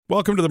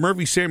Welcome to the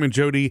Murphy, Sam, and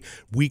Jody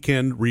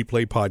Weekend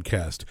Replay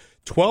Podcast.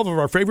 12 of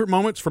our favorite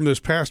moments from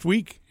this past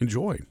week.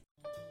 Enjoy.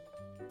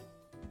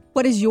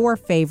 What is your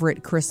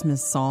favorite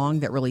Christmas song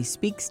that really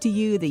speaks to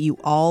you, that you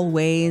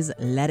always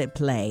let it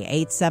play?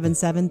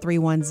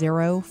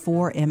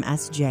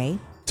 877-310-4MSJ.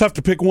 Tough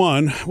to pick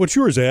one. What's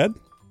yours, Ed?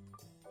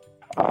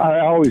 I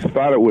always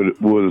thought it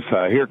was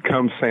Here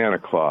Comes Santa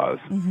Claus.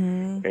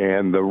 Mm-hmm.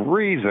 And the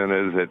reason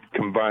is it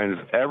combines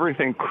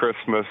everything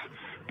Christmas,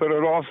 but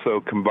it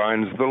also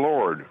combines the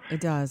Lord.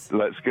 It does.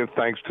 Let's give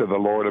thanks to the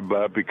Lord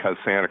above because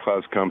Santa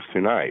Claus comes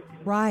tonight.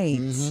 Right.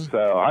 Mm-hmm.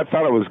 So I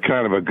thought it was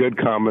kind of a good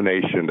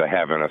combination to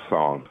have in a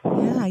song.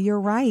 Yeah,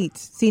 you're right.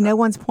 See, no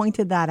one's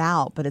pointed that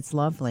out, but it's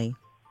lovely.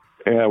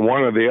 And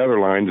one of the other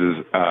lines is,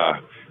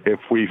 if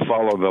we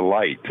follow the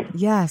light.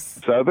 Yes.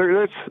 So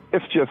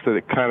it's just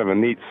a kind of a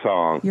neat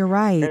song. You're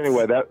right.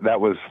 Anyway, that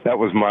was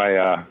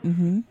my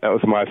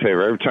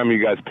favorite. Every time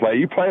you guys play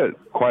it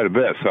quite a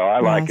bit, so I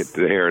like it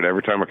to hear it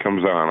every time it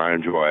comes on. I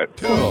enjoy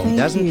it. Well,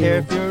 Doesn't care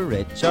if you're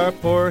rich or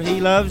poor, he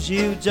loves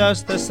you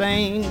just the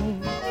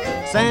same.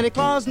 Santa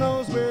Claus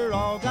knows we're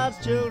all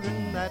God's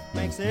children. That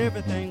makes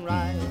everything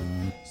right.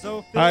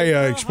 So I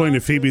explained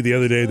to Phoebe the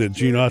other day that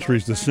Gene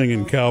Autry's the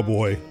singing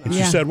cowboy. And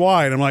she said,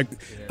 why? And I'm like,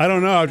 I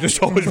don't know. I've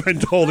just always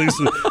been told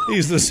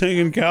he's the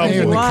singing cowboy.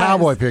 In the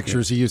cowboy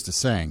pictures, he used to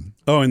sing.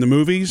 Oh, in the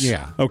movies?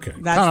 Yeah. Okay.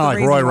 Kind of like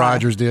Roy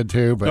Rogers did,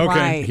 too. But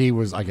Okay. he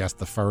was, I guess,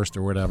 the first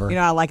or whatever. You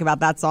know what I like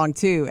about that song,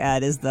 too,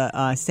 Ed, is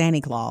the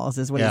Santa Claus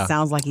is what it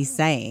sounds like he's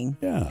saying.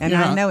 Yeah. And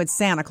I know it's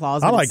Santa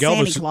Claus, but I like it's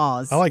Elvis. Santa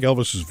Claus. I like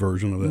Elvis's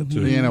version of that,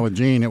 too. You know, with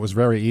Gene, it was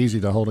very easy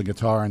to hold a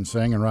guitar and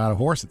sing and ride a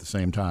horse at the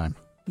same time.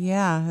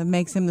 Yeah, it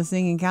makes him the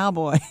singing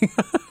cowboy.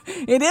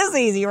 It is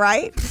easy,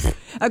 right?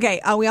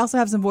 Okay, we also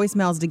have some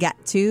voicemails to get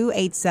to.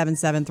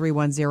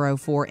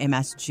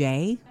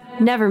 877-310-4MSJ.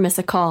 Never miss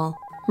a call.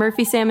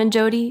 Murphy, Sam, and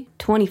Jody,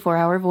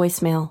 24-hour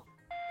voicemail.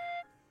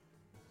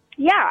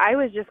 Yeah, I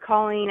was just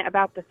calling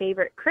about the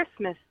favorite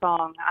Christmas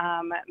song.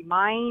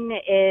 Mine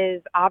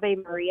is Ave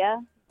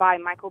Maria by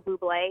Michael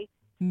Bublé.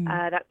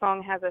 That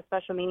song has a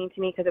special meaning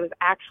to me because it was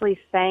actually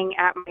sang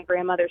at my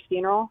grandmother's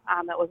funeral.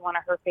 That was one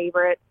of her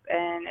favorites,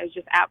 and it was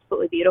just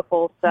absolutely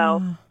beautiful.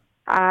 So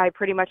I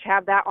pretty much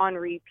have that on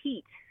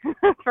repeat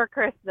for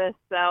Christmas.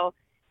 So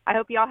I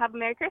hope you all have a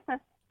Merry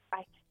Christmas.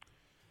 Bye.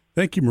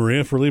 Thank you,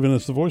 Maria, for leaving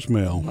us the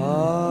voicemail.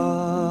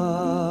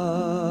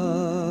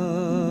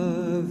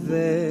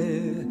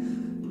 Ave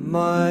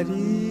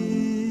Maria.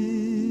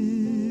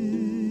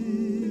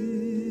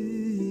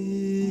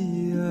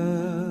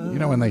 You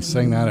know, when they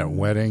sing that at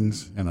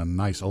weddings in a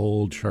nice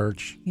old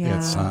church, Yeah.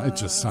 it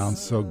just sounds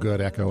so good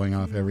echoing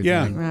off Yeah,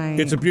 everything. Right.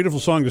 It's a beautiful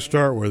song to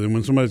start with, and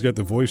when somebody's got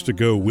the voice to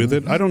go with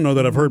it, I don't know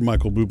that I've heard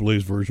Michael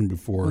Bublé's version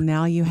before. Well,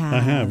 now you have. I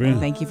have, yeah.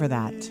 Thank you for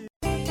that.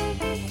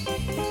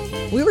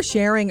 We were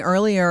sharing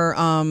earlier,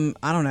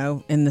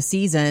 in the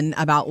season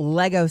about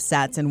Lego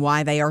sets and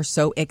why they are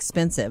so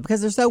expensive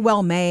because they're so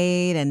well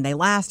made and they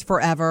last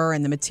forever,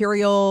 and the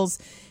materials,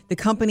 the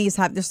companies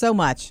have, there's so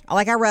much.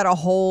 Like I read a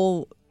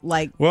whole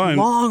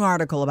long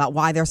article about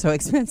why they're so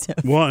expensive.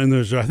 Well, and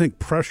there's, I think,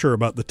 pressure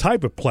about the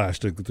type of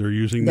plastic that they're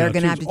using. They're now,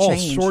 going to too. have to all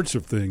change. sorts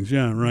of things.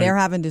 Yeah, right. They're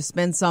having to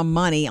spend some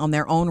money on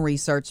their own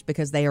research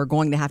because they are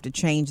going to have to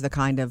change the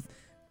kind of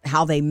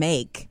how they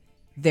make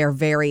their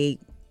very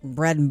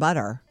bread and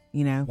butter.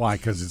 You know why?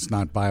 Because it's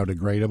not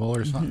biodegradable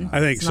or something. I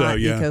think it's so.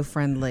 Not Yeah,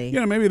 eco-friendly.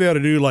 Yeah, maybe they ought to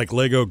do like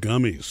Lego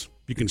gummies.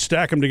 You can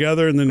stack them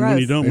together, and then when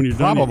Gross. you don't, They when you're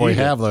done, probably you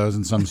eat have it. those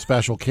in some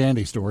special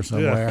candy store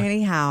somewhere.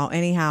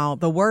 Anyhow,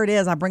 the word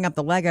is, I bring up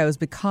the Legos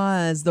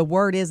because the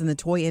word is in the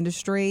toy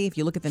industry. If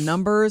you look at the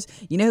numbers,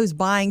 you know who's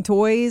buying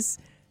toys?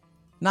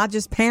 Not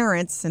just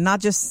parents and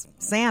not just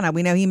Santa.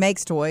 We know he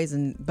makes toys,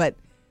 but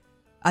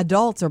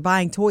adults are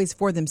buying toys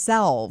for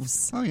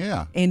themselves. Oh,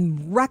 yeah.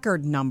 In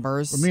record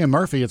numbers. For me and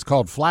Murphy, it's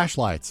called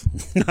flashlights.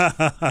 No,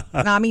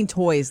 I mean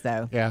toys,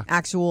 though. Yeah.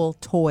 Actual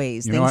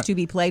toys. You know things what? to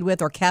be played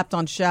with or kept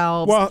on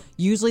shelves. Well-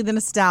 usually the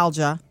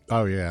nostalgia.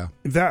 Oh, yeah.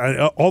 That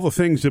all the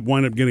things that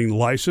wind up getting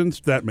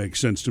licensed, that makes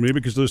sense to me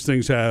because those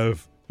things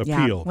have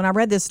appeal. Yeah. When I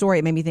read this story,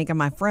 it made me think of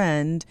my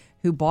friend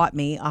who bought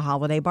me a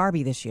holiday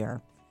Barbie this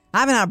year.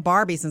 I haven't had a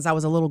Barbie since I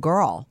was a little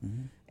girl.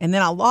 Mm-hmm. And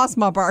then I lost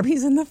my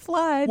Barbies in the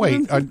flood.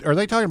 Wait, are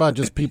they talking about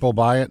just people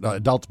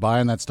adults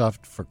buying that stuff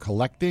for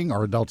collecting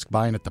or adults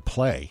buying it to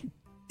play?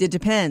 It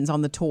depends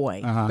on the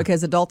toy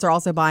because adults are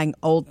also buying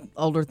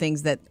older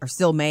things that are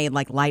still made,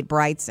 like Light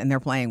Brights, and they're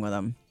playing with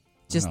them.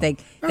 Just they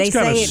kinda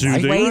say it's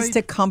soothing, ways right?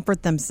 to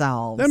comfort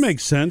themselves. That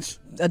makes sense.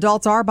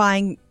 Adults are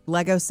buying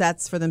Lego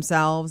sets for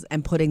themselves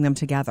and putting them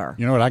together.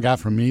 You know what I got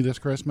from me this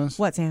Christmas?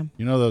 What, Sam?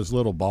 You know those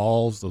little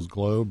balls, those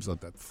globes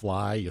that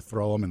fly? You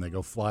throw them and they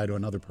go fly to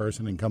another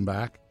person and come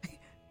back?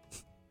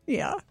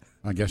 Yeah.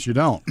 I guess you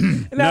don't.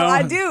 No,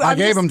 I do. I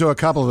gave them to a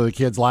couple of the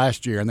kids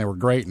last year, and they were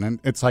great. And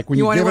it's like when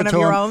you wanted give one it of to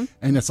your them, own?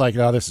 and it's like,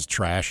 oh, this is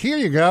trash. Here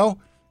you go.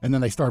 And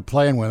then they start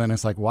playing with it, and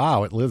it's like,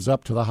 wow, it lives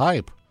up to the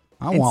hype.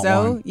 I want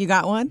so one. you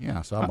got one?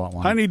 Yeah, so I bought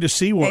one. I need to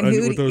see what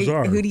And those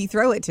are. Who do you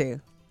throw it to?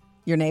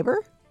 Your neighbor?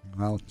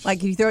 Well,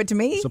 Like, you throw it to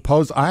me?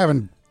 suppose I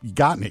haven't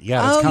gotten it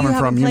yet. Oh, It's you coming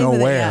haven't from played with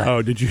it where. yet.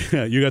 Oh, did you?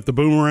 You got the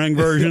boomerang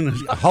version?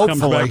 Hopefully.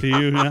 Comes back to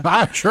you. Yeah.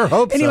 I sure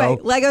hope Anyway,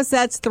 so. Lego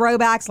sets,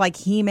 throwbacks like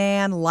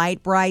He-Man,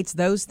 Light Brights,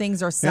 those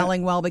things are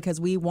selling well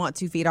because we want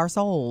to feed our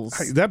souls.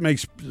 That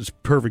makes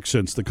perfect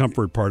sense, the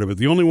comfort part of it.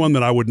 The only one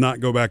that I would not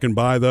go back and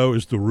buy, though,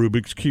 is the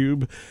Rubik's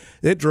Cube.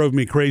 It drove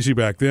me crazy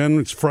back then.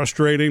 It's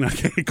frustrating. I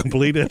can't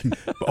complete it,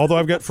 although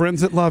I've got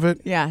friends that love it.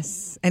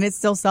 Yes, and it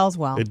still sells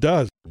well. It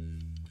does.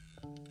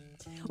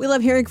 We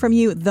love hearing from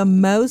you.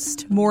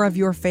 More of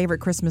your favorite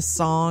Christmas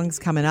songs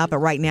coming up. But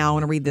right now, I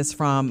want to read this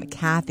from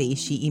Kathy.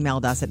 She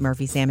emailed us at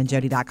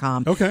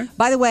murphysamandjody.com. Okay.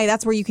 By the way,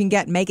 that's where you can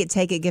get Make It,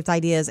 Take It gift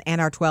ideas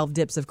and our 12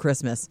 dips of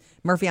Christmas.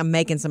 Murphy, I'm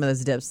making some of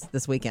those dips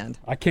this weekend.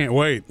 I can't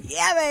wait.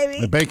 Yeah,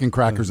 baby. The bacon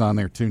crackers on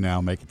there, too, now.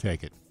 Make it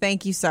take it.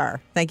 Thank you,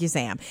 sir. Thank you,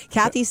 Sam.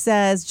 Kathy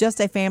says, just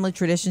a family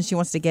tradition she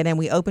wants to get in.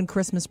 We open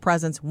Christmas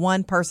presents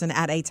one person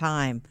at a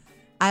time.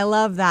 I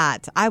love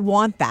that. I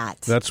want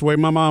that. That's the way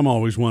my mom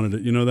always wanted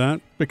it. You know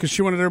that? Because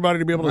she wanted everybody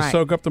to be able to Right.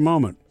 soak up the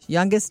moment.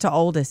 Youngest to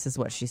oldest is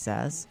what she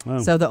says. Oh.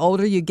 So the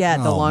older you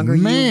get, the Oh, longer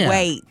man. you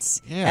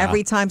wait. Yeah.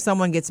 Every time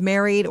someone gets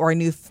married or a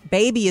new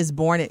baby is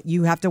born,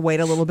 you have to wait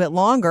a little bit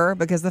longer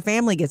because the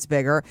family gets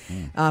bigger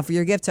for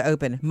your gift to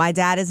open. My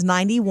dad is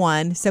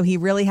 91, so he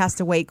really has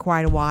to wait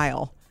quite a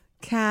while.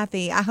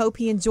 Kathy, I hope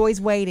he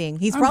enjoys waiting.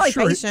 He's I'm probably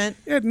sure patient.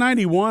 At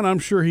 91, I'm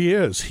sure he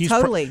is. He's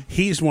Totally.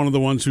 He's one of the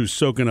ones who's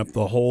soaking up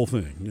the whole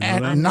thing. You know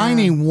At that?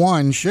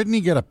 91, shouldn't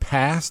he get a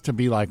pass to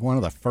be like one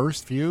of the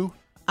first few?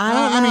 I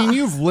don't know. mean,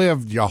 you've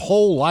lived your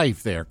whole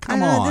life there.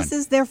 Come I know, on. this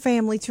is their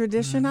family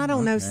tradition. I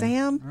don't know,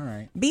 Sam. All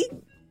right. Be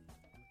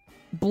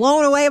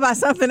blown away by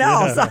something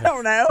else. I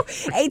don't know.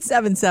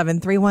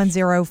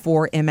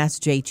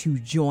 877-3104-MSJ to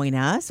join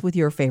us with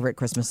your favorite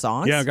Christmas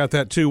songs. Yeah, I got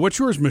that too. What's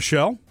yours,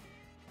 Michelle?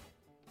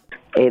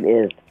 It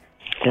is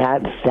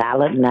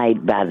Silent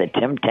Night by the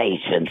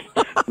Temptations.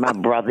 My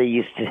brother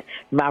used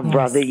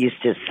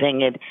to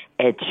sing it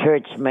at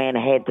church. Man,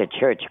 had the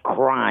church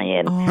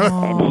crying,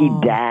 and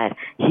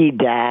he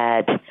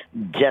died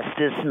just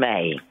this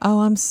May. Oh,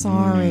 I'm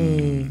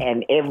sorry.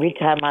 And every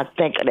time I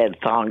think of that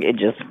song, it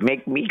just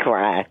makes me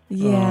cry.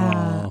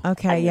 Yeah.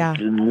 Okay. Yeah.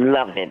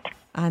 Love it.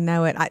 I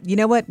know it. You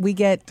know what? We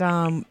get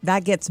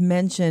that gets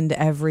mentioned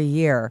every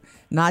year.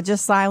 Not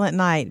just Silent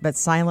Night, but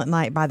Silent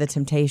Night by the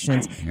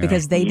Temptations,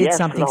 because they did Yes,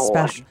 something Lord.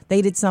 special.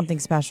 They did something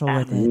special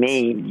with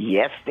it.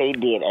 Yes, they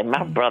did. And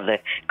my brother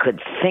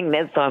could sing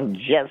that song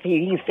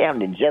he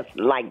sounded just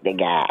like the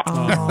guy.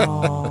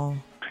 Oh.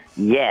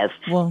 Yes.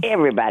 Well-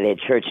 Everybody at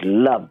church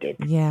loved it.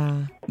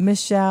 Yeah.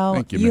 Michelle,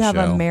 Thank you, have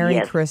a Michelle. Merry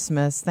Yes.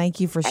 Christmas. Thank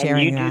you for And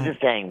sharing you that. do the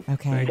same.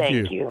 Okay.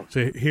 Thank you.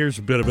 So here's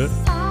a bit of it.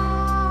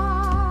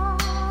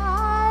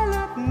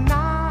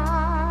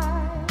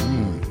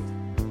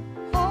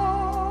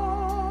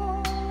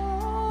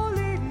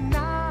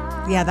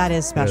 Yeah, that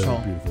is special.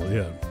 Yeah, beautiful.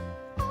 Yeah.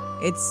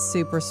 It's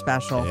super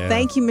special. Yeah.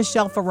 Thank you,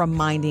 Michelle, for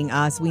reminding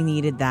us. We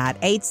needed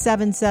that.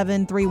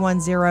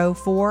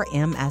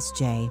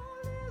 877-310-4MSJ.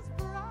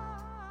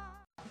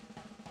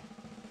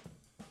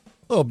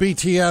 Little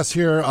BTS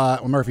here,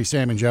 Murphy,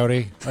 Sam, and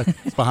Jody.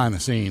 It's behind the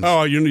scenes.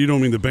 Oh, you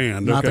don't mean the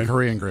band? Not Okay. the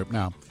Korean group,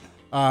 no.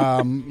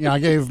 I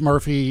gave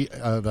Murphy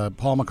the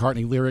Paul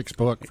McCartney lyrics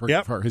book for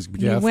his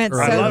gift. You went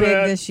earlier. so love big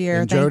it. this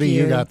year. And Thank Jody,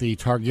 you. you got the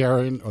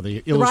Targaryen or the Rise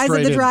of the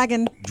illustrated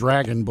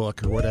Dragon.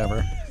 book or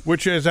whatever.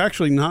 Which is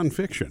actually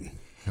nonfiction,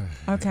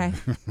 Okay.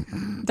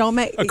 Don't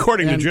make.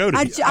 according to And Jody.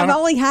 I've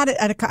only had it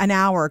at an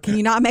hour. Can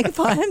you not make it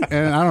fun?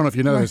 And I don't know if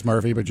you know this,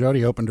 Murphy, but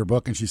Jody opened her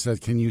book and she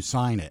said, "Can you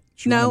sign it?"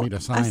 She No, wanted me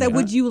to sign I said, it.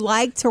 would you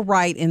like to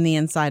write in the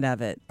inside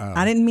of it?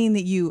 I didn't mean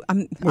that you.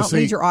 I don't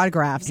see, need your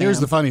autograph. Here's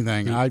Sam. the funny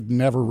thing: I've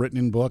never written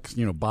in books,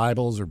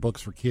 Bibles or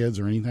books for kids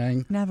or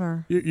anything.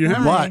 Never. You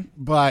have Why?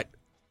 But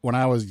when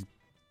I was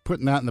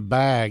putting that in the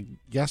bag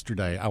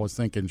yesterday, I was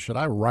thinking, should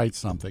I write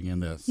something in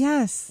this?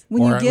 Yes.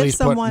 When or you at give least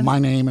someone. put my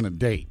name and a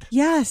date.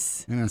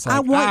 Yes. And it's I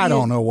like, want I you-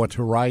 don't know what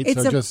to write,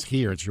 It's so a- just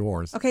here, it's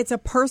yours. Okay, it's a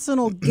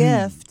personal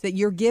gift that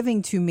you're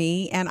giving to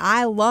me, and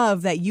I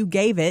love that you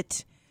gave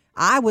it.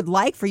 I would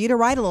like for you to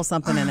write a little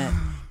something in it.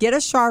 Get a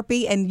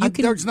Sharpie, and you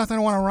can There's nothing I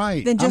want to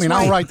write. Then just I'll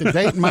write- write the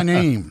date and my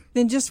name.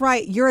 then just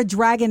write. You're a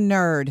dragon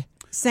nerd,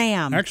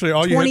 Sam. Actually,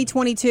 all you had-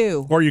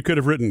 2022. Or you could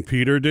have written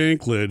Peter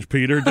Dinklage,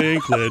 Peter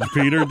Dink,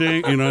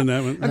 and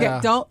that one. Okay,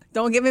 Yeah.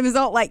 don't give him his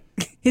own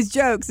his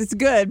jokes. It's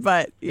good,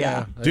 but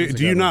yeah. Do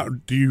you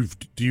not? Do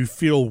you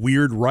feel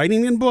weird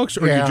writing in books,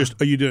 or Yeah.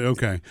 you do?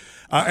 Okay,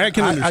 I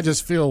can understand. I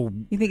just feel,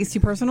 You think it's too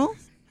personal?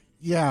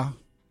 yeah.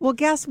 Well,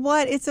 guess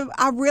what?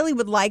 I really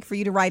would like for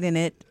you to write in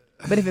it,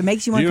 but if it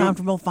makes you You know-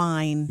 uncomfortable,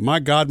 fine. My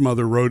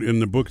godmother wrote in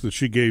the book that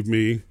she gave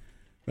me.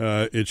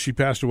 She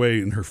passed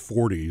away in her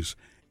 40s,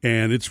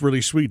 and it's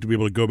really sweet to be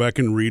able to go back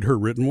and read her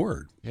written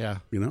word. Yeah.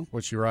 You know?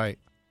 What you write.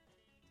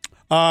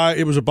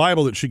 It was a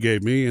Bible that she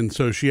gave me, and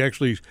so she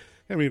actually.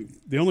 I mean,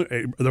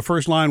 the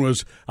first line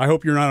was, "I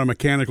hope you're not a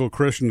mechanical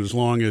Christian as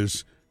long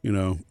as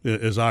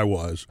as I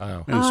was.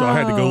 Oh. And so I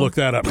had to go look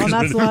that up. Well,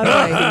 that's lovely.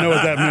 I didn't know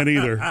what that meant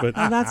either. But,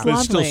 that's but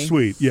it's still lovely.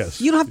 sweet,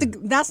 yes. You don't have to.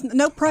 That's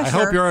no pressure.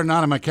 I hope you're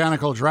not a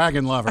mechanical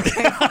dragon lover.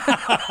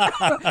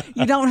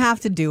 You don't have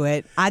to do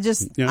it. I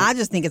just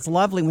think it's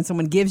lovely when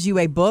someone gives you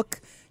a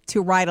book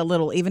to write a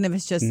little, even if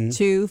it's just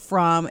to,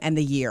 from, and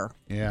the year.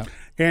 Yeah.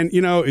 And,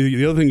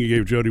 the other thing you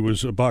gave Jody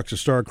was a box of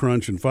Star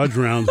Crunch and Fudge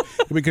Rounds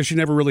because she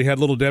never really had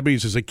Little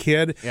Debbie's as a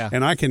kid. Yeah.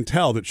 And I can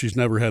tell that she's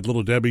never had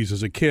Little Debbie's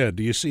as a kid.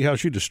 Do you see how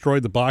she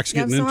destroyed the box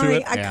getting I'm sorry,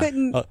 into it? I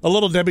couldn't. A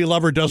Little Debbie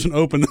lover doesn't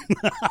open them.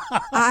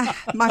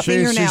 My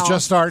fingernail. She's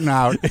just starting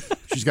out.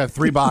 She's got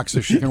 3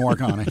 boxes. She can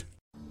work on it.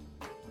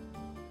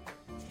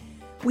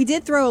 We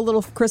did throw a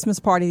little Christmas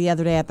party the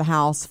other day at the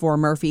house for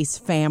Murphy's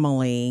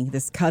family.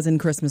 This cousin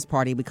Christmas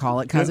party, we call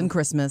it. Cousin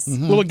Christmas. A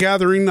little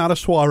gathering, not a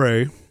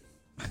soiree.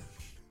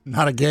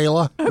 Not a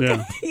gala.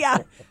 Yeah. Yeah,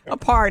 a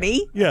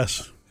party.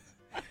 Yes.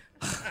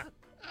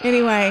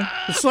 Anyway,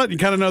 Just letting you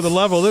kind of know the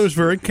level. It was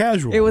very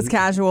casual. it was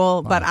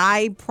casual, but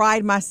I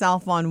pride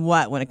myself on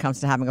what when it comes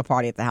to having a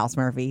party at the house,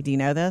 Murphy? Do you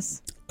know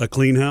this? A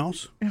clean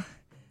house?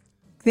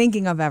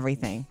 Thinking of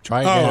everything.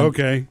 Try again. Oh,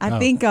 okay. I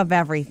think of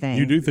everything.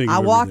 You do think I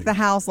of walk everything. the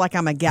house like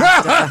I'm a guest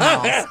at the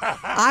house.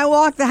 I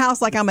walk the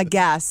house like I'm a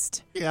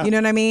guest. Yeah. You know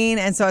what I mean?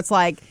 And so it's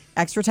like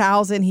extra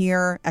towels in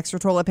here, extra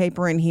toilet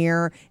paper in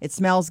here. It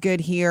smells good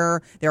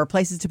here. There are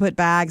places to put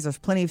bags. There's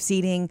plenty of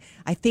seating.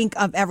 I think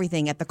of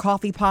everything. At the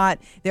coffee pot,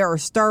 there are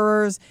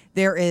stirrers.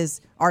 There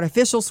is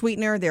artificial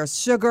sweetener. There's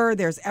sugar.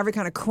 There's every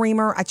kind of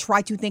creamer. I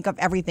try to think of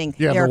everything.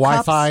 You have There the are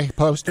cups. Wi-Fi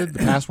posted, the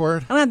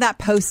password? I don't have that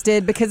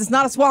posted because it's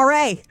not a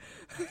soiree.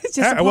 It's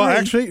just a Well, party.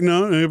 actually,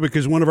 no,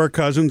 because one of our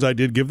cousins I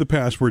did give the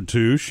password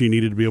to. She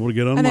needed to be able to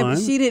get I online. know, but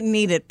she didn't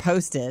need it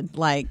posted.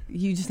 Like,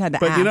 you just had to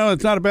But ask.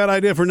 it's not a bad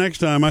idea for next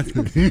time.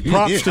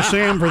 Props to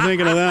Sam for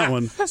thinking of that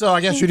one. So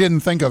I guess you didn't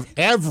think of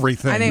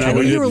everything. I knew, No, I knew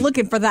we you were didn't.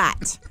 looking for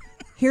that.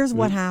 Here's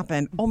what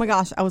happened. Oh my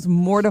gosh, I was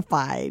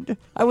mortified.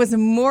 I was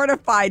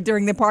mortified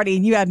during the party,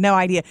 and you had no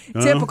idea.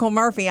 Typical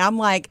Murphy. I'm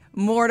like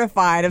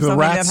mortified of The something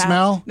rat that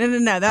smell?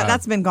 No.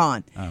 That's been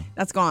gone.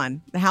 That's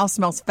gone. The house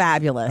smells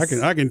fabulous.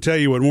 I can tell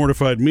you what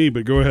mortified me,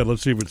 but go ahead.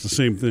 Let's see if it's the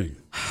same thing.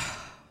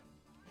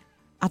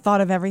 I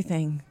thought of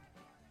everything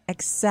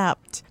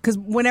except because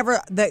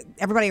whenever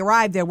everybody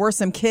arrived, there were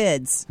some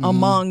kids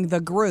among the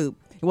group.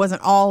 It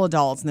wasn't all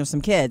adults, and there's some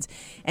kids,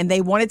 and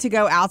they wanted to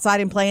go outside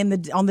and play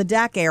on the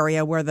deck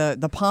area where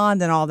the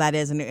pond and all that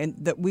is. And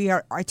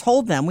that I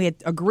told them, we had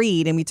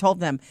agreed, and we told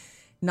them,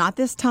 not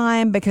this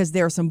time because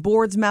there are some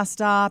boards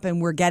messed up,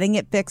 and we're getting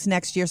it fixed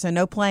next year. So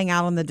no playing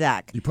out on the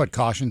deck. You put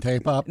caution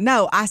tape up?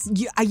 No, I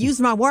used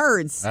my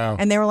words,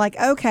 and they were like,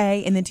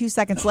 okay. And then 2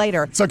 seconds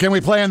later, So can we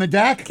play on the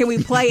deck? can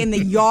we play in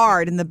the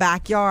yard, in the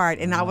backyard?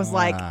 And I was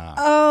like,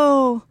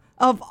 oh,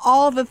 of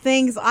all the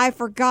things I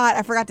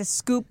forgot to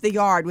scoop the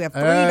yard. We have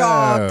 3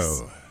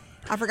 dogs.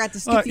 I forgot to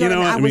scoop the yard,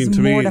 and I was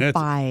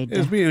mortified.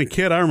 As being a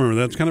kid, I remember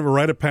that's kind of a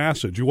rite of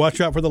passage. You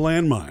watch out for the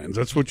landmines.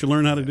 That's what you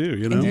learn how to do,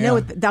 you know? And you know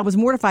what? That was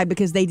mortified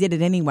because they did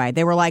it anyway.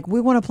 They were like,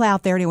 we want to play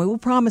out there anyway. We'll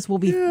promise we'll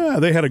be... Yeah,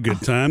 they had a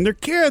good time. They're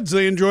kids.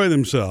 They enjoy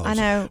themselves. I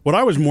know. What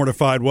I was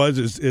mortified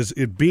is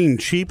it being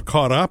cheap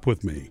caught up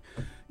with me.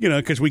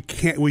 Because we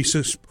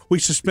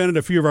suspended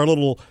a few of our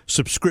little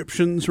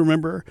subscriptions,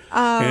 remember?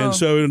 Oh. And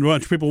so a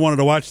bunch of people wanted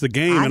to watch the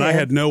game, and I did.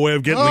 had no way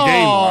of getting the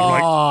game on. I'm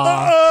like,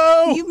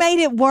 oh! You made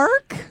it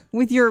work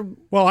with your...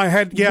 Well, I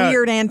had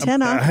weird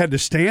antenna. I had to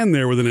stand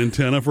there with an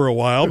antenna for a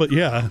while, but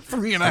yeah.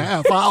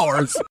 3.5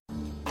 hours.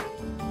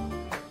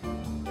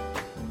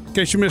 In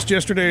case you missed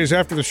yesterday's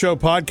After the Show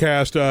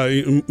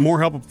podcast, more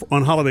help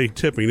on holiday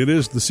tipping. It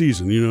is the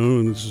season,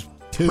 and this is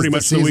pretty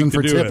much the season week to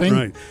for do tipping. it.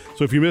 Right.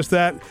 So if you missed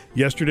that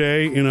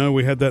yesterday,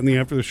 we had that in the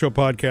After the Show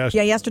podcast.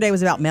 Yeah, yesterday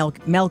was about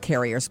mail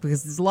carriers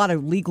because there's a lot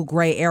of legal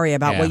gray area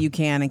about what you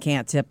can and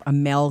can't tip a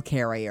mail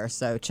carrier.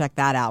 So check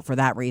that out for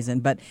that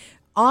reason. But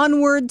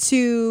onward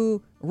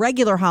to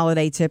regular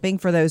holiday tipping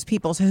for those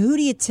people. So who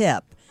do you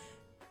tip?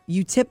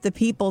 You tip the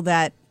people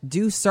that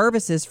do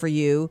services for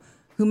you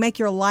who make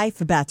your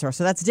life better.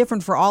 So that's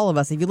different for all of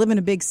us. If you live in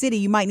a big city,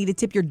 you might need to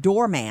tip your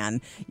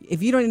doorman.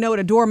 If you don't even know what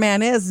a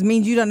doorman is, it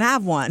means you don't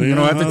have one. You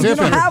don't have to You tip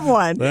don't him. have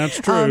one. That's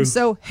true.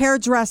 So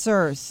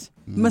hairdressers,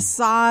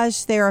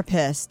 massage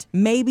therapist,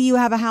 maybe you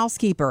have a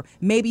housekeeper,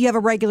 maybe you have a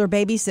regular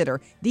babysitter.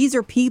 These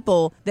are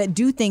people that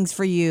do things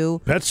for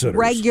you Pet sitters.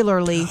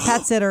 regularly.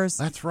 Pet sitters.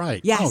 That's right.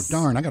 Yes. Oh,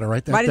 darn. I got to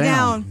write that Write it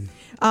down.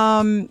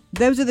 down.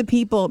 Those are the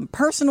people.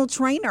 Personal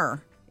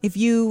trainer. If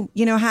you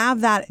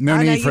have that, No I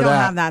know need you for don't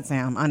that. have that,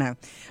 Sam. I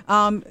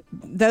know.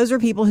 Those are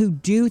people who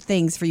do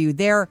things for you.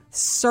 Their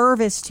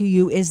service to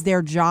you is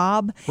their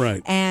job,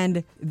 Right.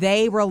 And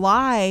they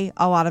rely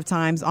a lot of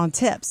times on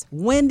tips.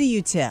 When do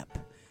you tip?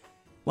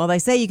 Well, they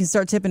say you can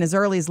start tipping as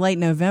early as late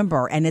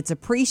November, and it's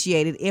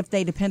appreciated if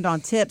they depend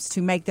on tips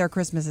to make their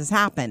Christmases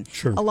happen.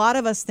 Sure. A lot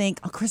of us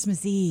think,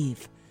 Christmas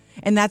Eve.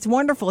 And that's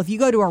wonderful. If you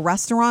go to a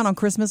restaurant on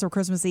Christmas or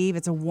Christmas Eve,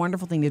 it's a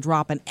wonderful thing to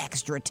drop an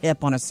extra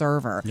tip on a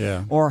server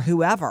Yeah. or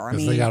whoever. I Because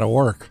mean, they got to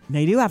work.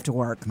 they do have to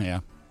work.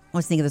 Yeah.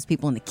 always think of those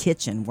people in the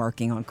kitchen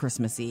working on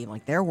Christmas Eve.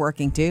 Like they're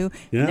working too.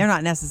 Yeah. And they're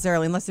not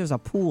necessarily, unless there's a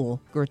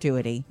pool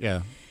gratuity.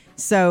 Yeah.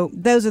 So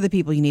those are the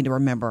people you need to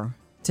remember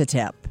to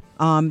tip.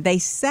 They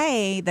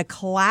say the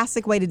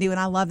classic way to do, and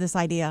I love this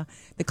idea,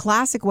 the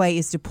classic way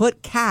is to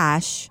put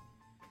cash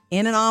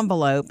in an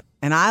envelope.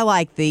 And I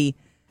like the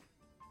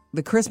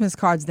Christmas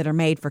cards that are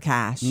made for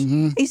cash.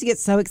 Mm-hmm. I used to get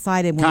so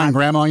excited when Kind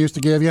Grandma used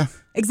to give you.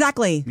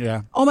 Exactly.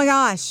 Yeah. Oh my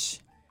gosh.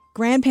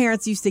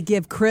 Grandparents used to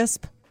give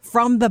crisp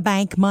from the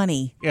bank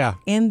money Yeah.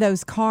 in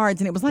those cards,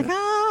 and it was like,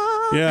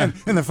 Yeah.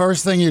 And the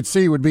first thing you'd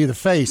see would be the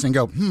face and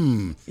go,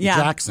 Yeah.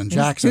 Jackson. Who's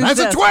That's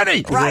a this?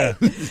 20. Right.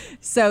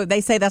 So they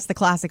say that's the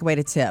classic way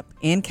to tip.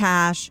 In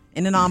cash,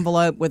 in an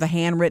envelope with a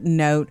handwritten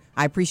note.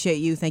 I appreciate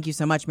you. Thank you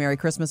so much. Merry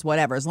Christmas,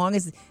 whatever. As long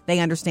as they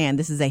understand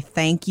this is a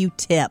thank you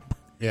tip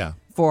Yeah.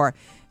 for.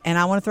 And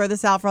I want to throw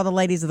this out for all the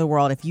ladies of the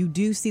world. If you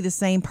do see the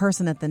same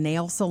person at the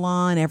nail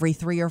salon every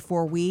 3 or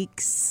 4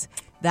 weeks,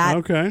 that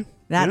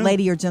Yeah.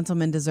 lady or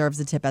gentleman deserves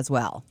a tip as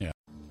well. Yeah.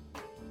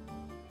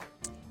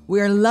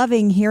 We're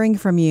loving hearing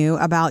from you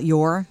about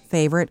your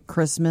favorite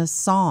Christmas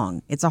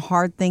song. It's a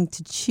hard thing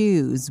to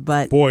choose,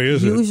 but Boy,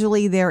 is it.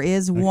 usually there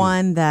is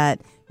one that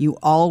you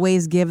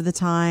always give the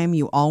time,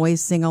 you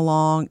always sing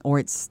along, or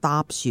it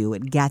stops you,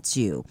 it gets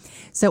you.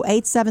 So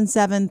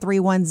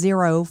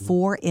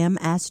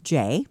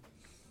 877-310-4MSJ.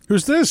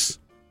 Who's this?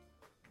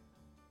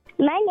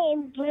 My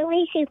name's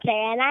Lily Schuster,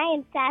 and I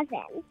am 7.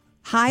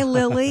 Hi,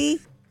 Lily.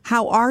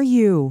 How are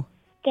you?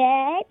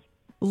 Good.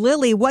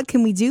 Lily, what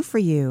can we do for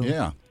you?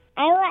 Yeah.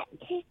 I want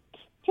to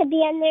be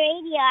on the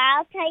radio.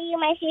 I'll tell you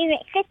my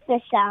favorite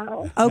Christmas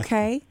song.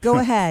 Okay, go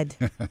ahead.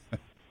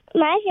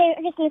 My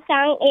favorite Christmas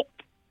song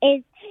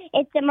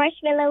it's the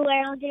Marshmallow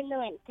World in the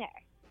winter.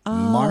 Oh,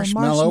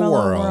 Marshmallow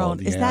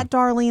World, Is yeah. that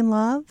Darlene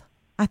Love?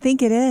 I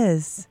think it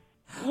is.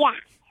 Yeah.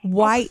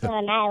 Why? That's the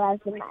one I love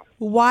the most.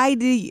 Why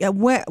do you,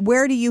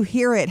 where do you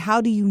hear it? How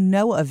do you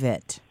know of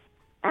it?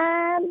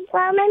 Well,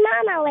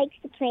 my mama likes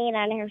to play it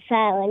on her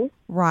phone.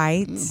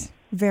 Right.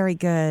 Very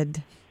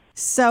good.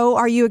 So,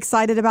 are you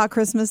excited about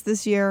Christmas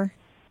this year?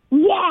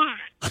 Yeah.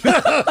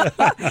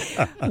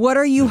 What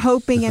are you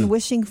hoping and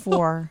wishing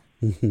for?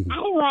 I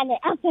want it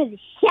up on the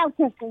shelf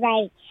with the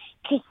right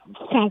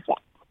Christmas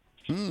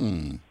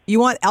present. You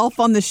want Elf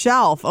on the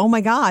Shelf. Oh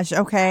my gosh.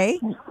 Okay.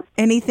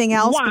 Anything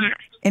else? Yeah.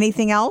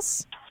 Anything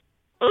else?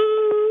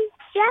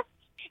 Just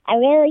a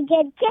really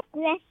good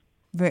Christmas.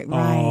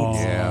 Right.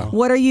 Yeah.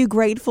 What are you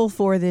grateful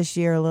for this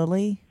year,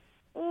 Lily?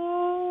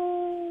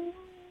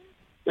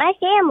 My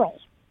family.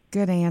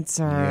 Good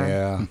answer.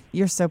 Yeah.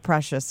 You're so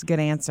precious. Good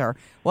answer.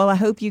 Well, I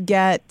hope you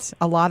get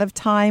a lot of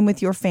time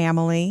with your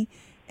family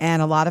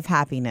and a lot of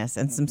happiness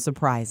and some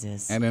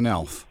surprises. And an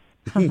elf.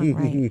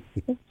 Right.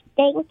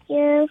 Thank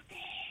you.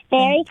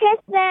 Merry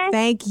Christmas.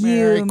 Thank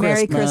you.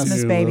 Merry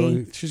Christmas,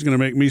 baby. She's going to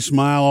make me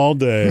smile all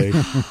day.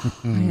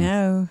 I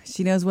know.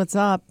 She knows what's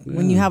up.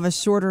 When you have a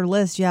shorter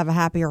list, you have a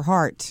happier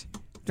heart.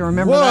 To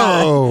remember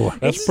Whoa.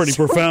 That's pretty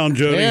profound,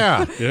 Jody.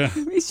 Yeah. Yeah.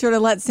 that. Be sure to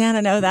let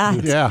Santa know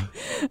that. Yeah.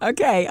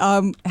 Okay.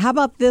 How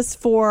about this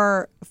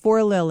for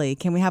Lily?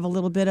 Can we have a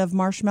little bit of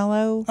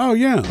Marshmallow? Oh,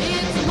 yeah. It's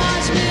a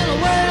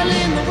marshmallow world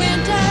in the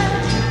winter.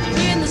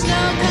 When the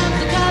snow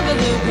comes to cover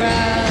the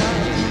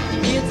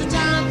ground. It's a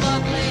time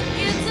for play.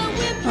 It's a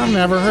whip. I've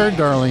never heard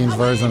Darlene's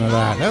version of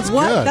that. That's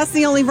What? good. That's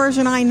the only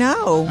version I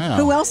know. Yeah.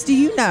 Who else do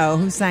you know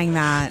who sang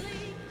that?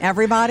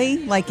 Everybody?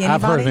 Like anybody?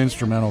 I've heard an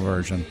instrumental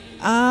version.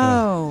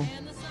 Oh.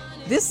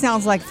 This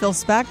sounds like Phil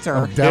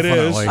Spector. Oh,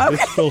 definitely. It is.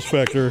 It's Phil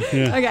Spector.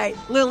 Yeah. Okay,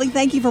 Lily,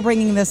 thank you for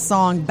bringing this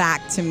song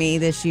back to me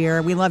this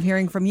year. We love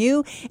hearing from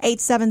you.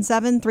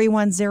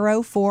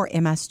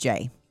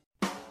 877-310-4MSJ.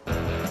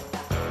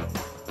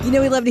 You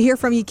know we love to hear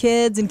from you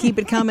kids and keep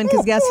it coming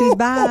because guess who's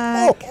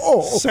back?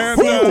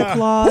 Santa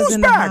Claus Who's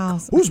in back? the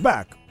house. Who's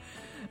back?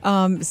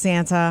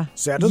 Santa.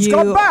 Santa's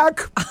come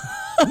back.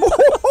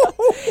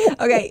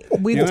 Okay,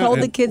 we've Yeah, told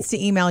the and- kids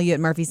to email you at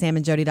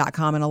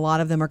murphysamandjody.com, and a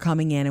lot of them are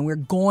coming in, and we're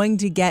going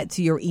to get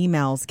to your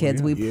emails,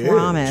 kids. We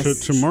promise. So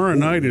tomorrow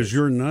night is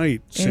your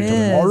night. Santa. is.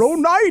 Tomorrow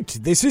night.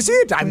 This is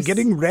it. I'm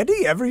getting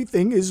ready.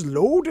 Everything is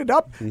loaded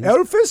up.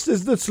 Elvis,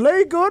 is the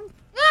sleigh good?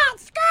 Yeah,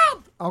 it's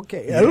good.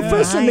 Okay,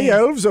 Elvis and the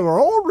elves are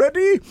all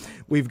ready.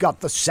 We've got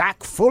the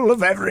sack full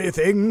of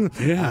everything,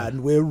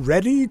 and we're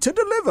ready to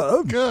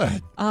deliver.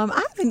 Good. I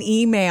have an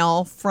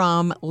email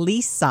from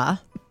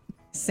Lisa,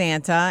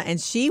 Santa, and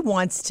she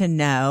wants to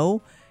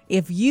know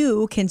if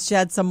you can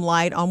shed some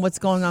light on what's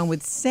going on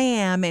with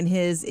Sam and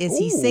his, is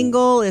he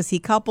single? Is he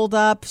coupled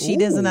up? She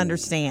doesn't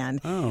understand.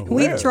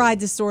 We've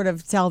tried to sort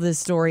of tell this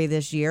story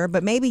this year,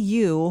 but maybe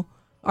you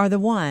are the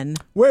one.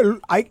 Well,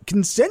 I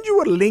can send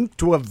you a link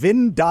to a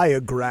Venn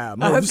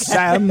diagram of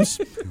Sam's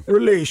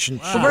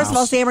relationship. So first of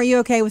all, Sam, are you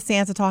okay with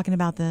Santa talking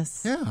about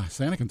this? Yeah,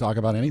 Santa can talk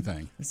about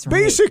anything. That's right.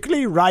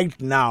 Basically, right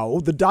now,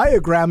 the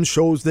diagram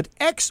shows that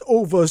X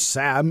over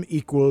Sam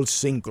equals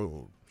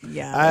single.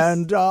 Yes.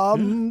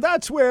 And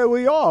that's where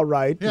we are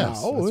right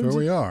Yes, now. that's where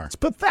we are. It's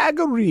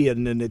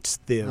Pythagorean in its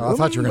theorem. Oh, I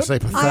thought you were going to say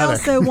pathetic. I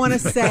also want to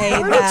say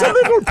It's a that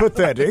little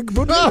pathetic,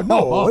 but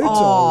no, it's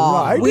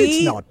all right.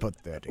 It's not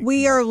pathetic.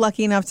 we are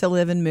lucky enough to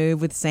live and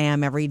move with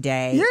Sam every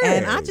day.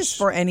 And I just,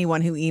 for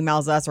anyone who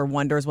emails us or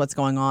wonders what's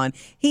going on,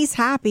 he's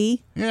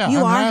happy. Yeah, you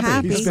I'm are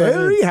happy. He's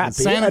very happy.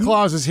 Santa And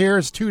Claus is here.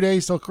 It's 2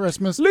 days till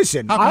Christmas.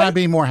 Listen, how can I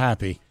be more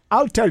happy?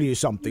 I'll tell you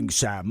something,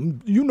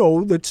 Sam. You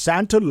know that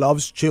Santa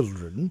loves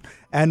children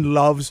and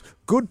loves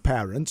good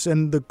parents.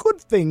 And the good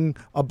thing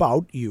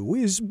about you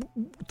is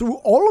through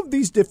all of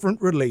these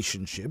different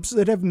relationships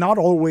that have not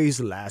always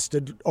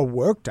lasted or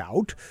worked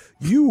out,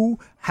 you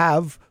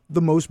have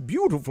the most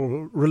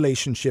beautiful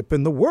relationship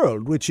in the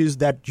world, which is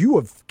that you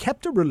have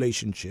kept a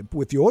relationship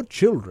with your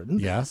children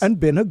and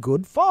been a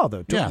good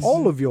father to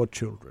all of your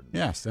children.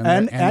 Yes.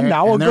 And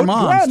now a good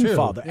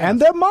grandfather. And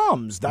their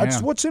moms.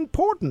 That's what's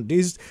important,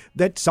 is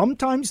that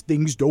sometimes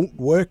things don't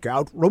work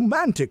out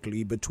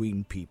romantically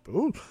between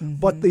people,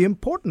 but the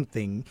important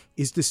thing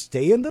is to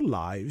stay in the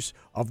lives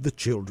of the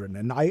children.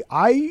 And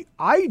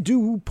I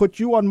do put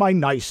you on my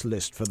nice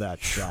list for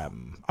that,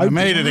 Sam. I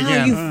made it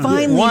again. You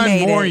finally One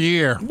made more it.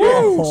 year.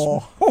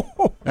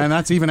 And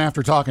that's even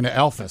after talking to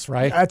Elvis,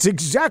 right? That's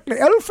exactly.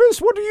 Elvis,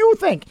 what do you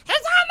think? It's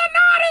on the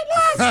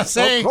naughty list.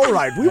 See? All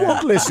right, we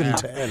won't listen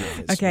to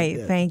Elvis.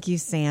 Okay, thank you,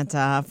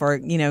 Santa, for,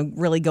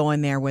 really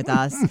going there with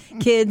us.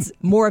 Kids,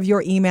 more of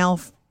your email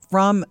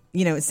from,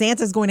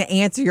 Santa's going to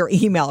answer your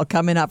email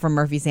coming up from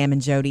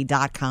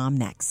MurphySamandJody.com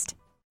next.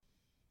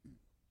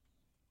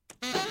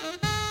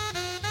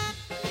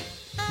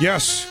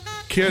 Yes,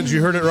 kids,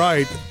 you heard it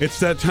right. It's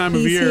that time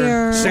of He's year.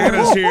 here.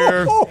 Santa's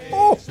here.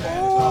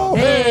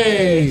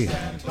 Hey!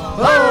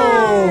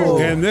 Oh!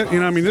 And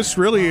this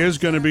really is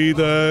going to be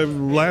the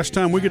last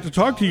time we get to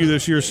talk to you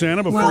this year,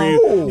 Santa, before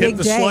you hit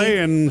the sleigh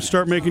and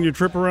start making your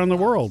trip around the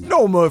world.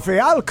 No, Murphy,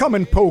 I'll come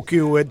and poke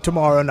you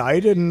tomorrow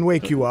night and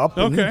wake you up.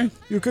 Okay.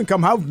 You can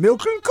come have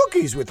milk and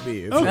cookies with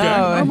me. Okay,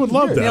 I would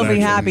love that. He'll be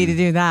happy to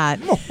do that.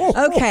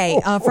 Okay,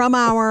 from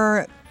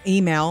our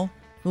email,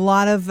 a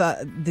lot of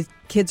the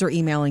kids are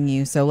emailing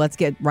you, so let's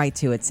get right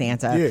to it,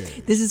 Santa.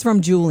 Yeah. This is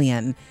from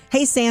Julian.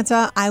 Hey,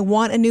 Santa, I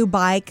want a new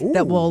bike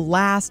that will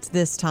last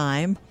this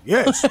time.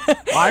 Yes,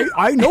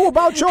 I know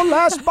about your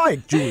last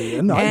bike,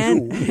 Julian. I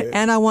do. Yeah.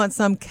 And I want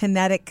some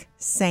kinetic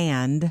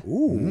sand.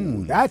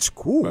 Ooh, that's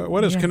cool.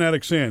 What is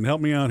kinetic sand?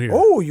 Help me out here.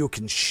 Oh, you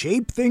can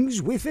shape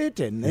things with it,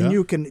 and then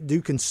you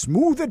can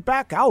smooth it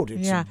back out.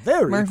 It's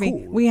very Murphy,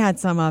 cool. we had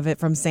some of it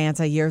from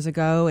Santa years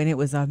ago, and it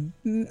was a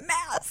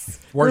mess.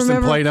 Worse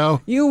than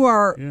Play-Doh? You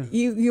were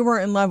you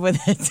weren't in love with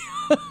it.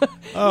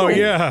 Oh,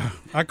 yeah.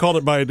 I called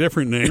it by a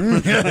different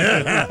name.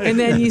 And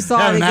then you saw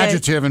Had it an again.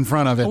 adjective in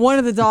front of it. One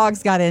of the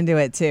dogs got into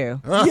it too.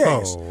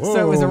 Yes. So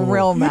it was a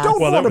real mess. You don't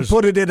want to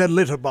put it in a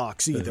litter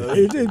box either.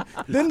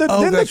 Then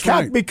the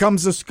cat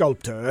becomes a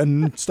sculptor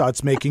and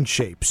starts making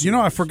shapes.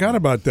 I forgot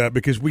about that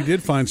because we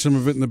did find some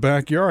of it in the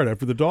backyard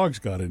after the dogs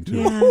got into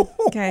it.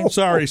 Okay.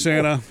 Sorry,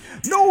 Santa.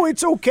 No,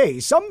 it's okay.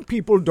 Some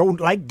people don't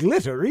like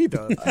glitter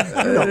either.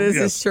 This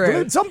is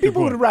true. Some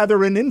people would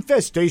rather an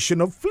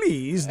infestation of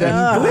fleas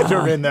than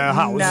glitter in their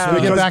house. No.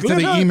 We get back to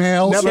the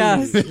emails.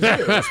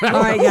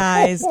 All right,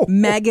 guys.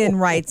 Megan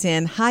writes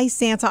in, "Hi,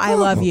 Santa, I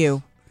love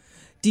you.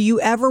 Do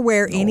you ever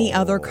wear any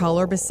other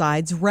color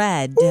besides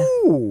red?"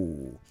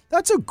 Ooh,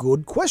 that's a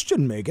good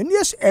question, Megan.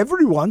 Yes,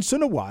 every once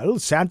in a while,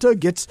 Santa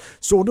gets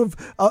sort of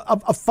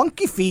a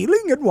funky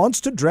feeling and wants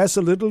to dress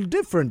a little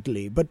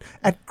differently. But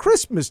at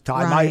Christmas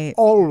time, I Right.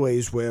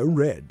 always wear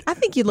red. I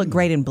think you'd look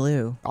great in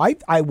blue.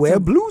 I wear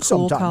blue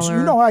cool sometimes.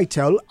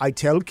 color. I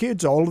tell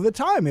kids all the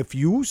time, if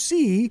you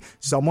see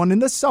someone in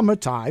the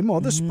summertime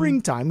or the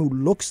springtime who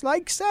looks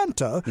like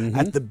Santa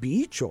at the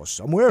beach or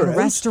somewhere At a else,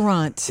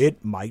 restaurant.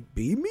 it might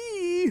be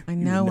me. I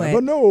know you it.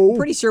 never know.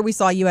 Pretty sure we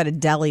saw you at a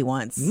deli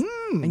once,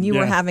 and you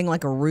were having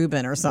like a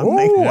Reuben or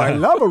something. Oh, I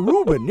love a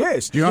Reuben,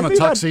 yes. Do you own a Give me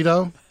that-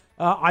 tuxedo?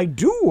 I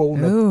do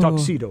own a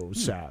tuxedo,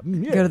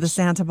 Sam. Yes. Go to the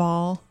Santa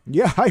ball.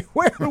 Yeah,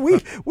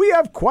 we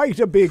have quite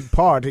a big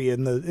party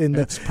in the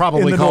It's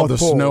probably in the called North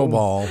the Pole.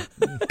 snowball.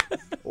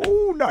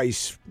 Oh,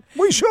 nice.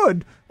 We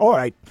should. All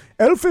right,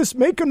 Elvis,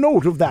 make a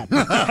note of that.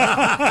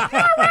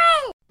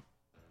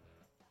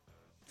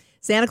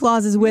 Santa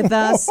Claus is with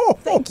us.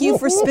 Thank you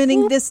for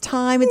spending this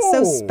time. It's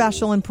so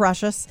special and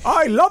precious.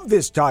 I love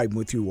this time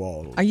with you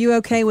all. Are you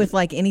okay with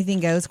like anything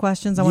goes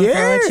questions I want to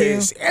throw at you?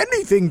 Yes,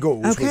 anything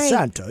goes with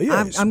Santa.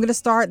 Yes. I'm going to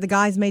start. The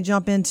guys may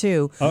jump in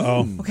too.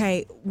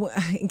 Okay,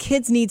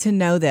 kids need to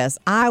know this.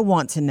 I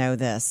want to know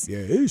this.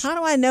 Yes. How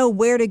do I know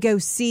where to go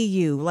see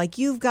you? Like,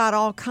 you've got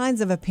all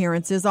kinds of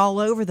appearances all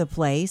over the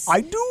place.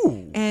 I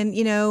do. And,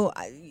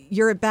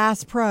 you're at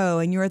Bass Pro,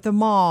 and you're at the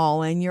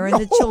mall, and you're in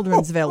the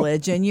Children's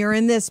Village, and you're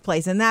in this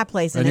place and that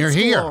place, and you're at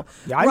here. school.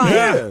 I'm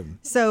here.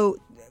 So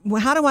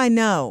how do I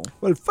know?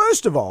 Well,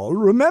 first of all,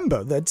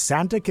 remember that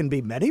Santa can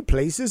be many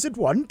places at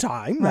one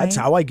time. Right. That's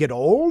how I get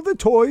all the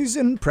toys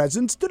and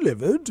presents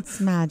delivered. It's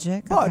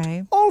magic. But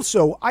Okay.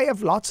 also, I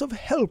have lots of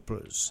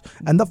helpers.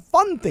 And the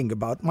fun thing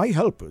about my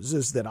helpers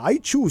is that I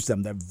choose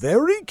them. They're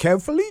very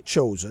carefully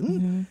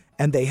chosen.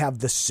 And they have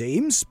the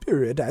same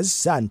spirit as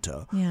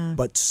Santa. Yeah.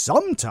 But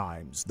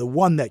sometimes the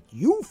one that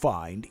you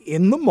find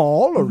in the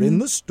mall or in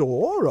the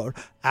store or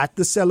at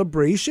the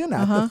celebration,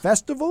 at the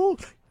festival,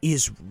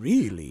 is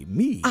really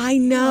me. I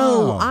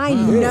know. I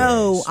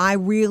know. Yes. I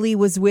really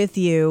was with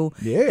you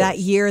Yes. that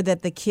year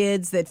that the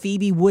kids, that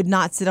Phoebe would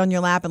not sit on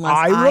your lap unless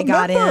I remember.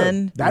 got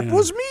in. That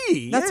was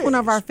me. That's one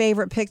of our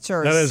favorite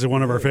pictures. That is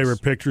one of our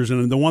favorite pictures,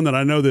 and the one that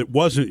I know that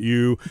wasn't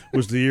you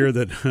was the year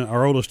that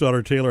our oldest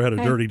daughter Taylor had a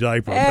dirty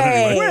diaper. But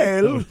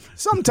anyway. Well,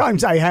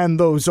 sometimes I hand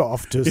those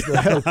off to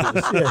the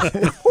helpers.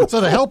 Yeah.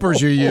 So the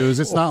helpers you use,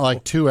 it's not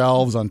like two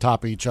elves on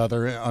top of each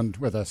other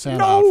with a Santa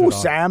No, outfit on.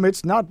 Sam,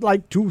 it's not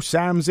like two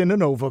Sams in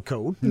an overcoat.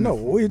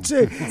 No, it's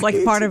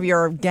like part of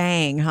your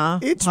gang, huh?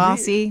 It's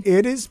Posse.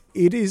 It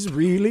is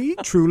really,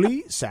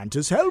 truly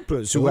Santa's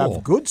helpers who Cool.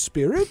 have good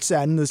spirits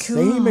and the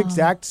same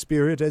exact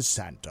spirit as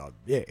Santa.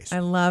 Yes. I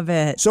love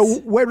it. So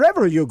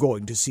wherever you're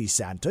going to see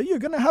Santa, you're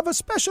going to have a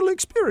special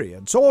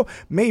experience. Or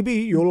maybe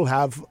you'll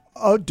have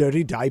a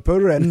dirty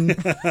diaper and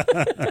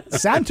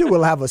Santa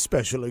will have a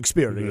special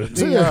experience.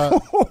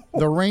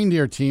 The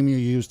reindeer team you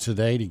used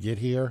today to get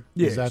here,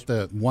 Yes. is that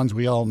the ones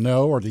we all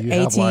know, or do you A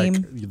have team.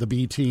 like the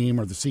B team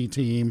or the C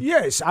team?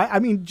 Yes, I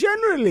mean,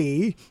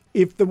 generally,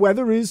 if the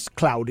weather is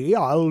cloudy,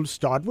 I'll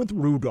start with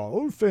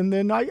Rudolph, and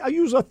then I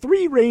use a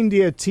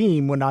 3-reindeer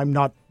team when I'm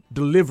not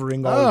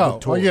delivering all the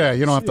toys. well, yeah,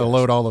 you don't have to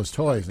load all those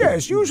toys.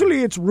 Yes,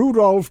 usually it's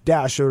Rudolph,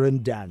 Dasher,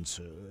 and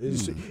Dancer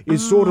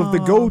is sort of the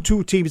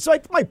go-to team. It's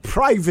like my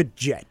private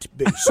jet,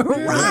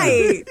 basically.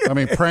 Right. I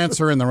mean,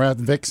 Prancer and the Red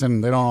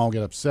Vixen, they don't all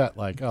get upset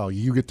like, oh,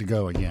 you get to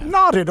go again.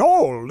 Not at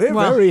all. They're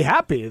Well, very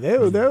happy.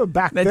 They're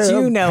back that there.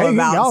 you know hanging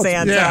about out.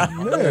 Santa.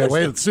 Yeah.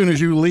 Wait, as soon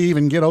as you leave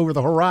and get over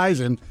the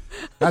horizon,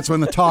 that's when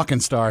the talking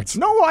starts.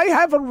 No, I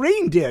have a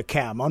reindeer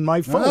cam on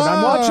my phone.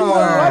 I'm watching them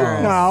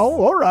right now.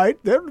 All right,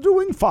 they're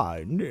doing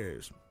fine.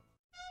 Yes.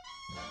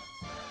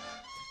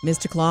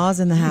 Mr.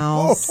 Claus in the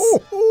house.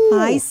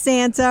 Hi,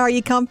 Santa. Are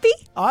you comfy?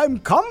 I'm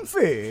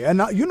comfy,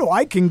 and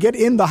I can get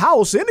in the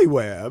house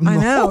anywhere. I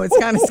know. It's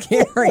kind of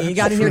scary. You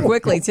got in here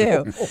quickly,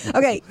 too.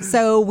 Okay,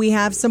 so we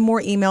have some more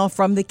email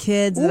from the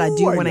kids that I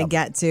do want to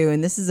get to,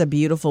 and this is a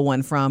beautiful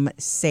one from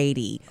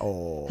Sadie.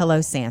 Oh. Hello,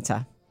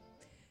 Santa.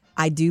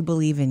 I do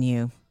believe in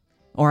you,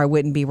 or I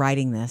wouldn't be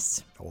writing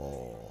this.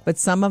 But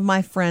some of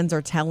my friends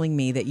are telling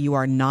me that you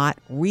are not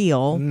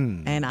real,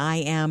 and I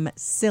am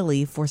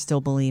silly for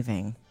still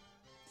believing.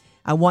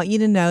 I want you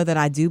to know that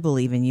I do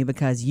believe in you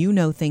because you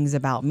know things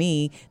about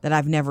me that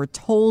I've never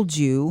told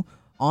you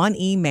on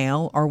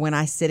email or when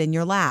I sit in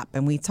your lap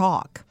and we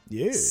talk.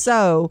 Yes.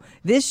 So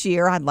this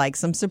year, I'd like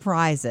some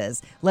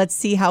surprises. Let's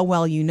see how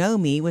well you know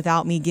me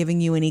without me giving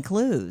you any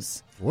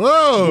clues.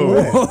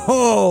 Whoa!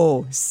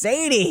 Whoa,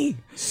 Sadie.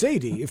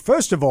 Sadie,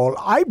 first of all,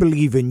 I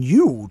believe in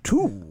you,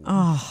 too.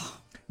 Oh,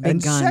 big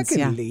and guns,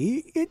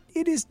 secondly,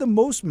 it is the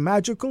most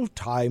magical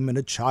time in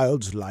a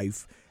child's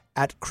life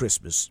at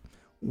Christmas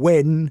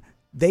when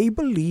they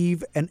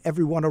believe and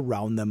everyone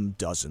around them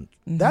doesn't.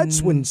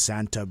 That's when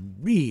Santa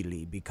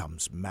really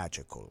becomes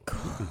magical.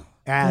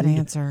 And Good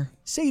answer.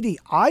 Sadie,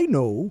 I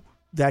know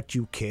that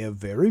you care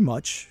very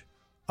much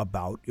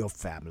about your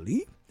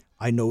family.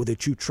 I know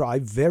that you try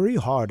very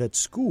hard at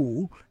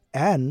school,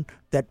 and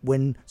that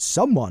when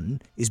someone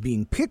is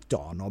being picked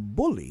on or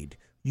bullied,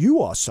 you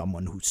are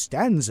someone who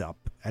stands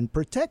up and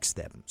protects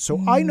them. So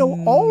I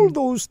know all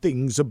those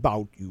things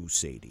about you,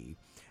 Sadie.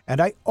 And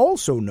I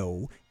also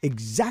know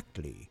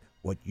exactly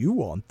what you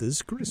want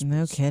this Christmas.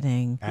 No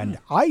kidding. And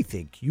I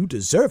think you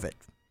deserve it.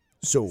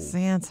 So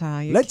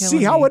Santa, you're let's see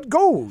killing how me. it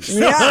goes.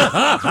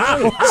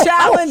 Yeah.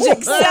 Challenge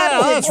accepted.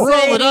 Let's roll the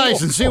Sadie.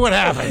 dice and see what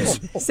happens.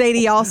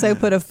 Sadie also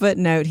put a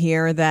footnote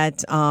here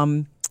that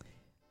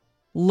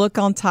look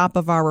on top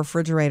of our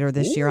refrigerator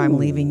this year. I'm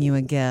leaving you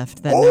a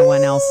gift that no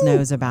one else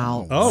knows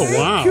about. Oh, Thank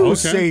wow. you, Okay.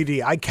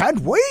 Sadie. I can't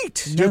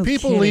wait. Do No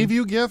people kidding. leave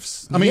you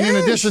gifts? I mean, in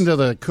Yes. addition to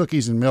the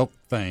cookies and milk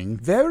thing.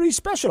 Very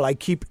special. I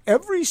keep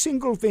every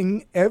single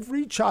thing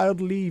every child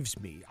leaves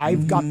me.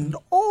 I've gotten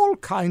all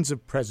kinds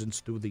of presents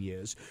through the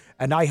years,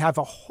 and I have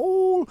a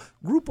whole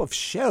group of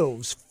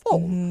shelves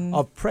full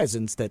of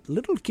presents that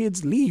little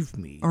kids leave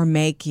me. Or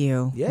make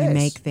you. Yes, They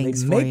make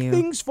things they for make you.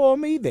 things for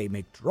me. They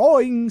make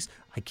drawings.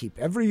 I keep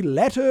every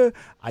letter.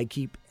 I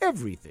keep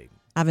everything.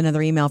 I have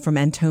another email from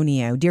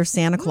Antonio. Dear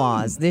Santa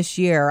Claus, this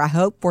year I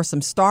hope for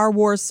some Star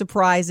Wars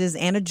surprises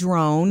and a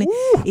drone.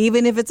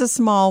 Even if it's a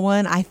small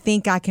one, I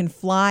think I can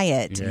fly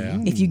it.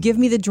 Yeah. If you give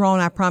me the drone,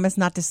 I promise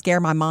not to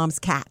scare my mom's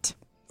cat.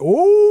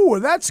 Oh,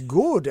 that's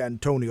good,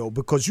 Antonio,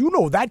 because you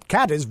know that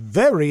cat is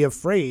very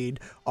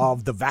afraid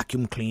of the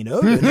vacuum cleaner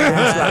and things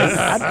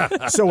like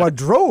that. So a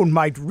drone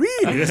might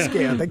really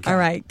scare the cat. All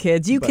right,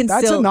 kids, you But can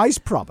that's still a nice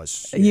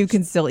promise. you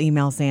can still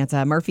email Santa,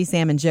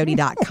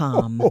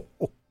 murphysamandjody.com.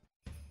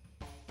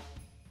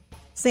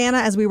 Santa,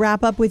 as we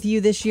wrap up with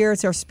you this year,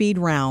 it's our speed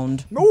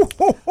round.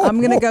 I'm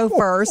going to go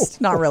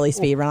first. Not really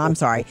speed round. I'm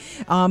sorry.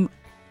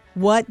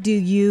 What do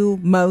you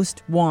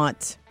most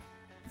want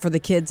for the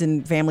kids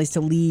and families to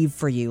leave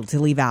for you, to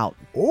leave out?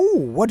 Oh,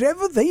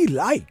 whatever they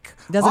like.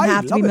 Doesn't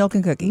have to be milk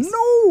and cookies.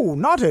 No,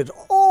 not at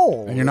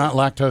all. And you're not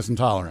lactose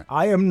intolerant.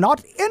 I am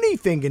not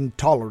anything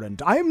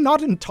intolerant. I am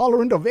not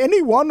intolerant of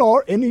anyone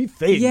or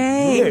anything.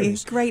 Yay,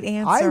 Yes. great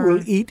answer. I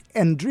will eat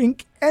and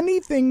drink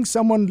anything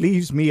someone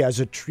leaves me as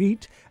a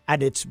treat,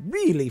 and it's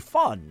really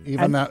fun.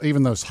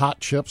 Even those hot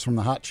chips from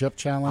the Hot Chip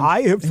Challenge?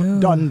 I have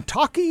done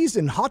Takis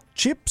and hot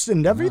chips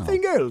and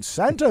everything else.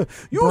 Santa,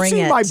 you'll Bring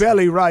see it. my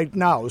belly right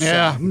now,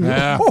 Yeah, Sam.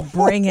 yeah.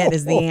 Bring it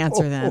is the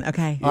answer then.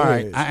 Okay. All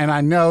right. And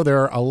I know there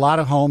are a lot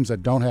of homes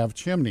that don't have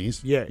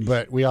chimneys. Yes.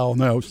 But we all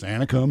know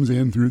Santa comes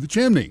in through the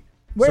chimney.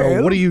 So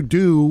Well, what do you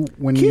do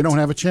when you don't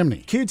have a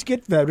chimney? Kids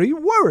get very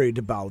worried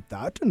about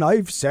that, and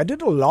I've said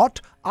it a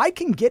lot. I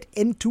can get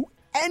into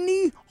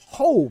any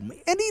home,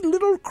 any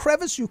little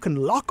crevice. You can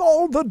lock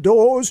all the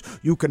doors.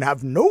 You can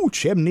have no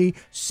chimney.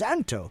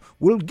 Santa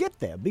will get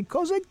there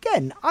because,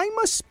 again, I'm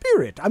a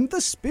spirit. I'm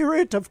the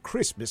spirit of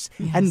Christmas,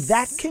 and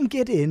that can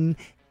get in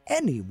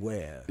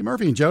anywhere.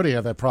 Murphy and Jody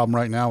have that problem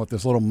right now with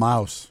this little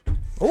mouse.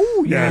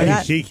 Oh,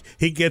 Yeah,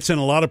 he gets in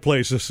a lot of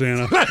places,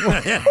 Santa.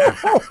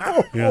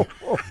 Yeah.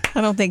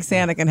 I don't think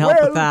Santa can help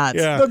with that.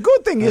 The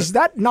good thing is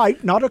that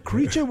night, not a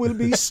creature will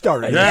be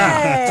stirring.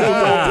 Yeah. So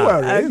don't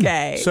worry.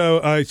 Okay.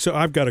 So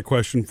I've got a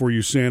question for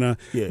you, Santa.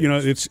 Yes. You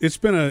know, it's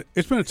been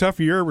a tough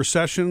year,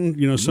 recession.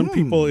 You know, some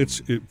people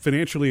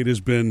financially it has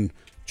been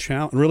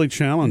really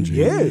challenging.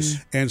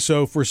 Yes. And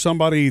so for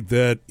somebody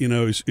that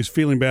is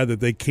feeling bad that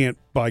they can't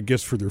buy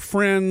gifts for their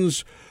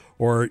friends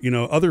or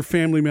other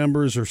family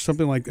members or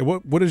something like that,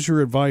 what is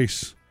your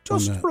advice?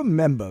 Just on that?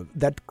 remember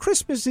that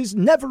Christmas is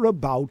never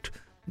about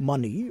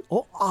money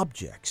or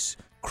objects.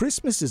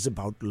 Christmas is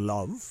about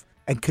love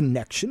and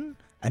connection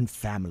and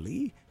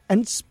family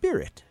and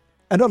spirit.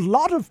 And a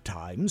lot of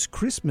times,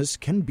 Christmas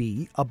can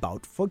be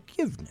about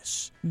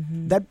forgiveness.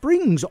 That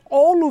brings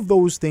all of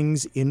those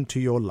things into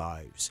your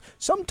lives.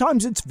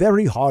 Sometimes it's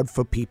very hard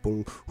for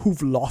people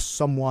who've lost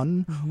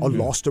someone or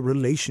lost a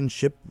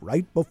relationship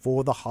right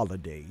before the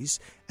holidays.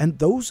 And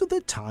those are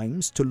the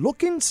times to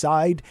look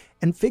inside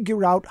and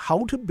figure out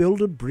how to build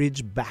a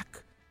bridge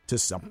back to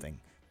something.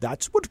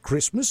 That's what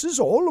Christmas is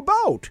all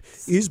about,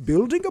 is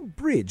building a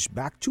bridge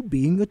back to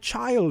being a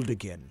child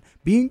again.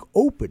 Being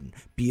open,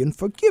 being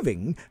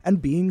forgiving,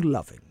 and being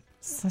loving.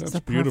 Such That's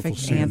a beautiful, perfect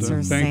Santa.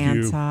 answer, Thank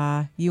you.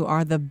 Santa. You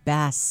are the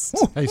best.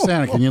 Hey,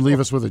 Santa, can you leave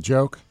us with a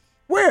joke?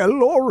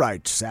 Well, all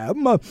right,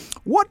 Sam.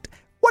 What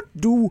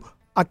do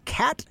a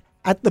cat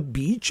at the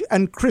beach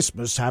and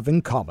Christmas have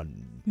in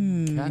common?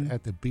 Cat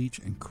at the beach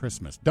and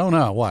Christmas. Don't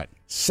know what.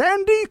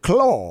 Sandy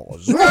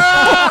Claus.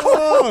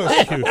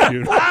 Oh,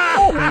 cute.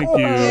 Thank you.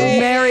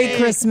 Merry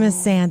Christmas,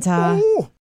 Santa.